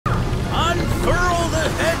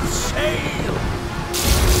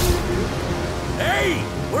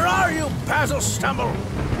Basil Stumble!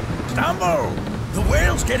 Stumble! The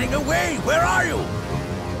whale's getting away! Where are you?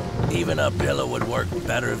 Even a billow would work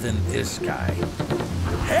better than this guy.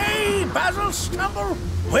 Hey, Basil Stumble!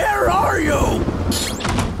 Where are you?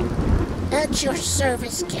 At your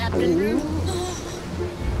service, Captain.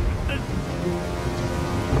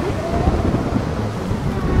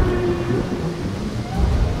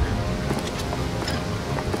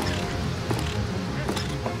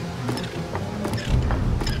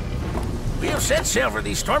 We have set sail for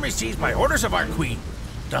these stormy seas by orders of our queen,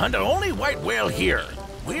 to hunt the only white whale here.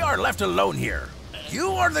 We are left alone here. You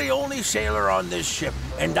are the only sailor on this ship,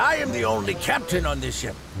 and I am the only captain on this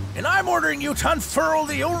ship. And I'm ordering you to unfurl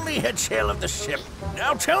the only head sail of the ship.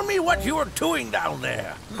 Now tell me what you are doing down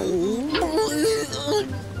there. I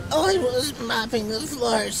was mopping the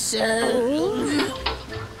floor, sir.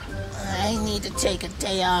 I need to take a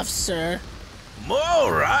day off, sir.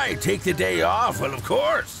 All right, take the day off. Well, of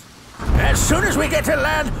course. As soon as we get to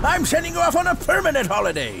land, I'm sending you off on a permanent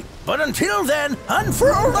holiday. But until then,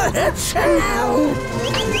 unfurl the head sail!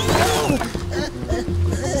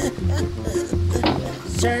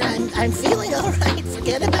 Sir, I'm feeling all right.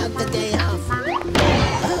 Forget about the day off.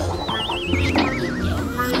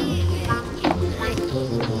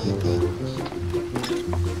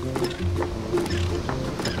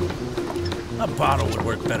 A bottle would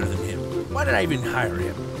work better than him. Why did I even hire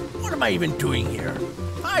him? What am I even doing here?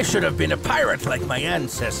 I should have been a pirate like my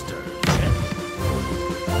ancestors.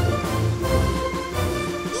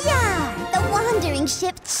 Yeah, the wandering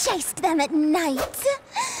ship chased them at night.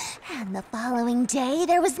 And the following day,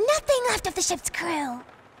 there was nothing left of the ship's crew.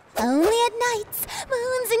 Only at nights,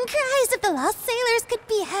 moans and cries of the lost sailors could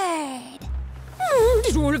be heard.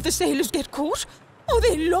 Did all of the sailors get caught? Are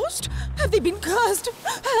they lost? Have they been cursed?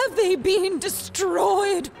 Have they been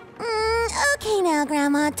destroyed? Okay now,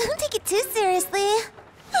 Grandma. Don't take it too seriously.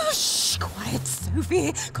 Oh, shh, quiet,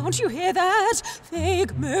 Sophie. Can't you hear that?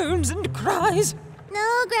 Vague moans and cries.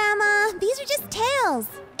 No, Grandma. These are just tales.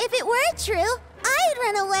 If it were true, I'd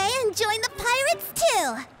run away and join the pirates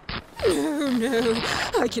too. No.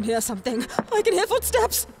 I can hear something. I can hear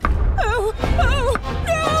footsteps. Oh, no!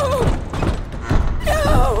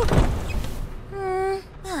 No!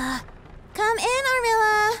 Come in,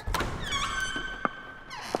 Armilla.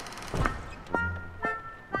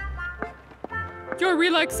 Your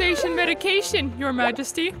relaxation medication, Your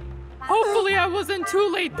Majesty. Hopefully I wasn't too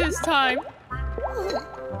late this time.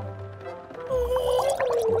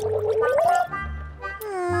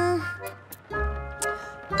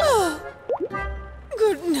 Oh,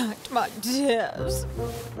 good night, my dears.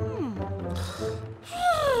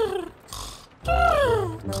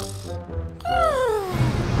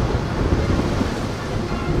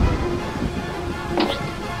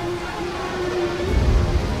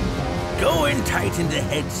 Go and tighten the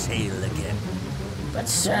head sail again. But,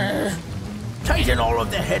 sir... Tighten all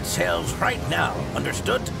of the head sails right now,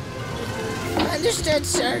 understood? Understood,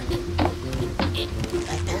 sir. I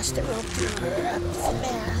passed the rope through her up the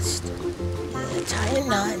mast. Tie a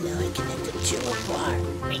knot, now I connect it to a bar.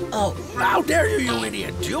 Oh. How dare you, you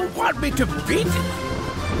idiot! Do you want me to beat it?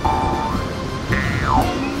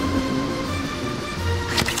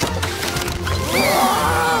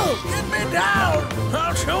 Whoa! Get me down!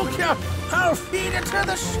 I'll choke you! I'll feed it to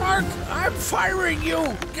the shark! I'm firing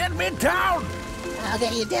you! Get me down! I'll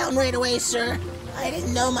get you down right away, sir. I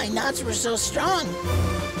didn't know my knots were so strong.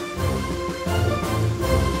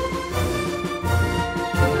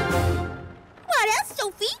 What else,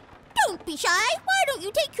 Sophie? Don't be shy. Why don't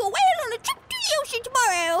you take your whale on a trip to the ocean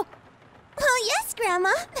tomorrow? Well, yes,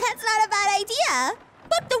 Grandma. That's not a bad idea.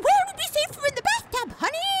 But the whale would be safer in the bathtub,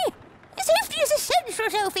 honey. Safety is essential,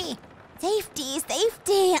 Sophie. Safety.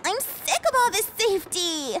 I'm sick of all this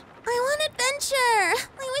safety. I want adventure.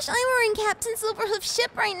 I wish I were in Captain Silver Hoof's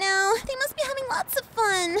ship right now. They must be having lots of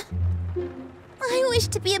fun. I wish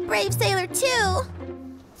to be a brave sailor, too.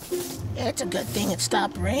 It's a good thing it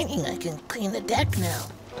stopped raining. I can clean the deck now.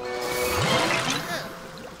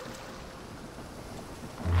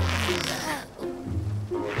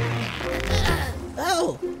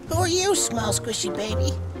 Oh, who are you, small squishy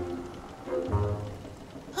baby?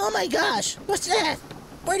 Oh my gosh, what's that?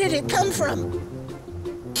 Where did it come from?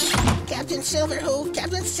 Captain Silverhoof,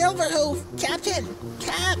 Captain Silverhoof, Captain,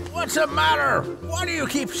 Cap! What's the matter? Why do you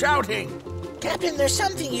keep shouting? Captain, there's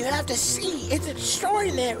something you have to see. It's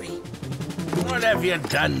extraordinary. What have you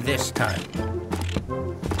done this time?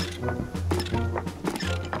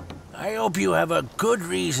 I hope you have a good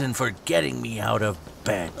reason for getting me out of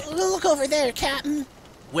bed. Look over there, Captain.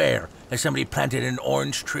 Where? Has somebody planted an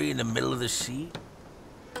orange tree in the middle of the sea?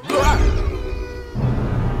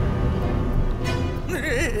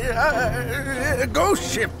 A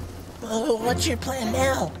ghost ship. Oh, what's your plan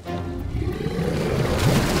now?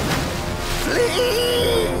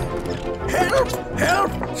 Flee! Help!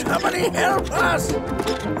 Help! Somebody help us!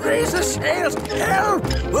 Raise the sails! Help!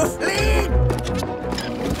 We're fleeing!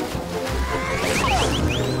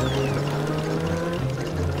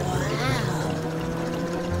 Wow.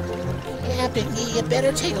 Captain, you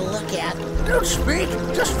better take a look at. Don't speak!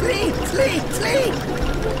 Just flee! Flee! Flee!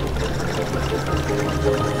 Do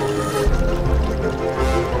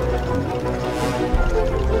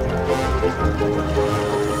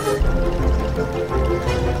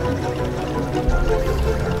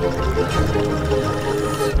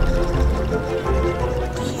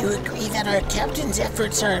you agree that our captain's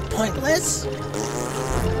efforts are pointless? Do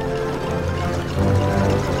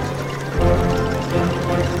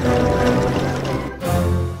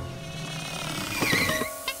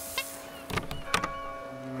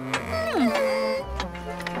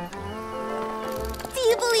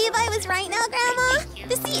you believe I was right now, Grandma?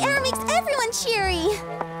 The sea air makes everyone cheery.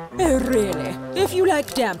 Oh, really? If you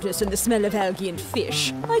like dampness and the smell of algae and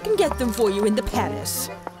fish, I can get them for you in the palace.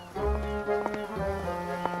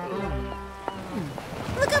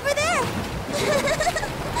 Look over there.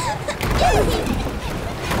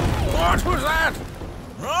 What was that?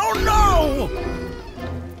 Oh no!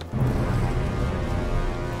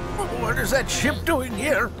 What is that ship doing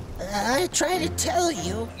here? I try to tell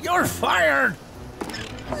you. You're fired!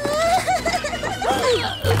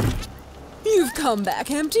 You've come back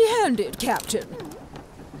empty-handed, Captain.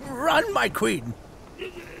 Run, my queen!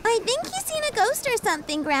 I think he's seen a ghost or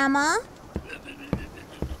something, Grandma.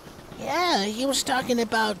 Yeah, he was talking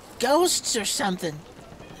about ghosts or something.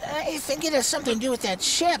 I think it has something to do with that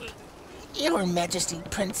ship. Your Majesty,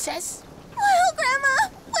 Princess. Wow, Grandma!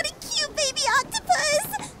 What a cute baby octopus!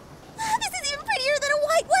 This is even prettier than a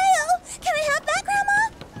white whale! Can I have that, Grandma?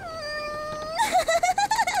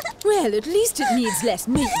 Well, at least it needs less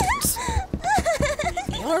maintenance.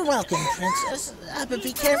 You're welcome, Princess. But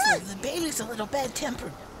be careful, the baby's a little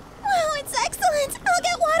bad-tempered. Wow, it's excellent! I'll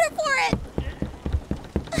get water for it!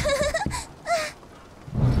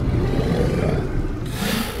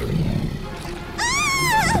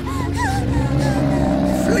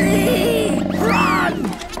 Flee! Run!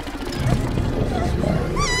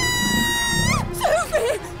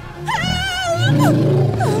 Sophie! Help!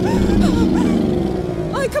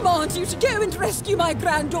 I command you to go and rescue my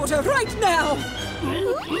granddaughter right now!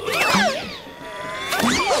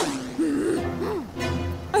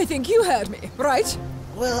 I think you heard me, right?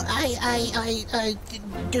 Well,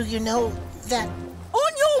 do you know that...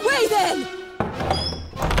 On your way, then!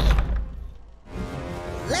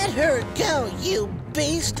 Let her go, you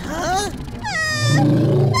beast, huh?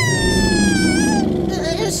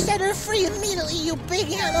 Set her free immediately, you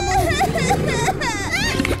big animal!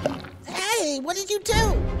 Hey, what did you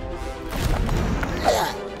do?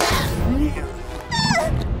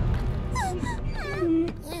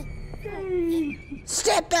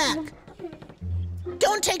 Step back!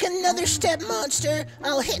 Don't take another step, monster!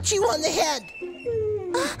 I'll hit you on the head!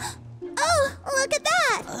 Oh, look at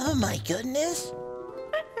that! Oh my goodness!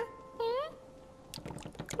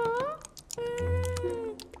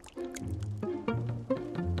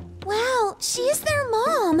 Wow, she is their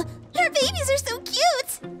mom! Her babies are so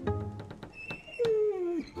cute!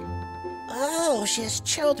 Oh, she has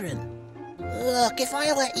children. Look, if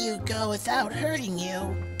I let you go without hurting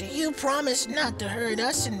you, do you promise not to hurt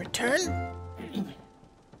us in return?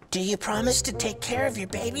 Do you promise to take care of your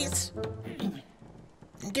babies?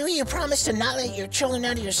 Do you promise to not let your children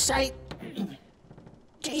out of your sight?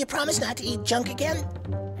 Do you promise not to eat junk again?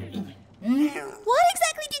 What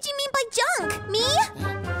exactly did you mean by junk? Me?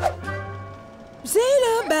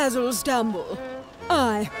 Sailor Basil Stumble.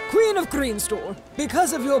 I, Queen of Greenstall,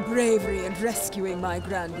 because of your bravery in rescuing my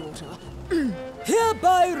granddaughter,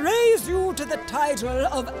 hereby raise you to the title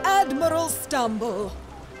of Admiral Stumble.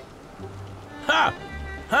 Ha!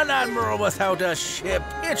 An admiral without a ship.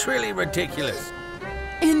 It's really ridiculous.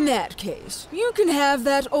 In that case, you can have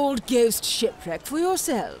that old ghost shipwreck for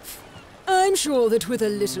yourself. I'm sure that with a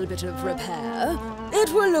little bit of repair,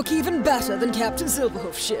 it will look even better than Captain Silver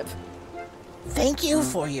Hoff's ship. Thank you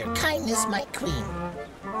for your kindness, my queen.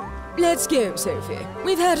 Let's go, Sophie.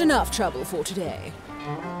 We've had enough trouble for today.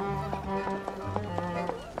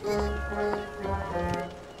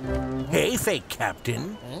 Hey, fake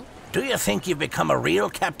captain. Do you think you've become a real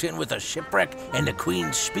captain with a shipwreck and a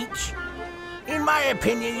queen's speech? In my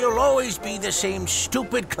opinion, you'll always be the same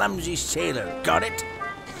stupid, clumsy sailor. Got it?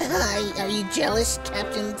 Are you jealous,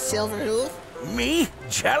 Captain Silver Hoff? Me?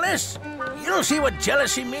 Jealous? You'll see what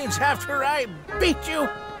jealousy means after I beat you.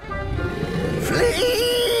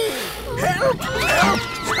 Flee! Help! Help!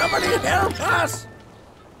 Somebody help us!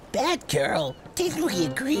 Batgirl, didn't we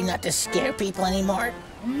agree not to scare people anymore?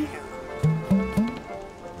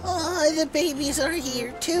 Oh, the babies are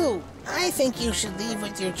here too. I think you should leave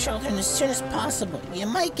with your children as soon as possible. You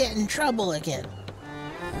might get in trouble again.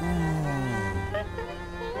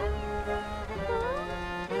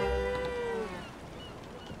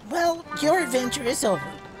 Well, your adventure is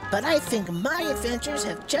over, but I think my adventures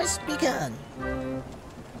have just begun.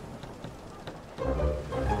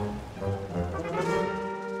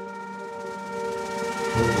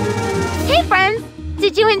 Hey friends!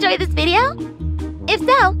 Did you enjoy this video? If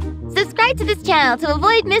so, subscribe to this channel to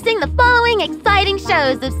avoid missing the following exciting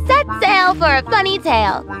shows of Set Sail for a Funny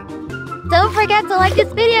Tale. Don't forget to like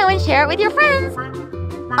this video and share it with your friends.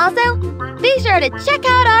 Also, be sure to check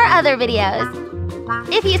out our other videos.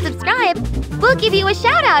 If you subscribe, we'll give you a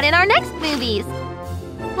shout out in our next movies.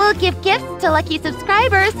 We'll give gifts to lucky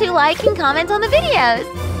subscribers who like and comment on the videos.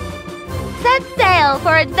 Set sail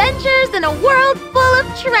for adventures in a world full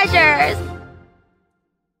of treasures!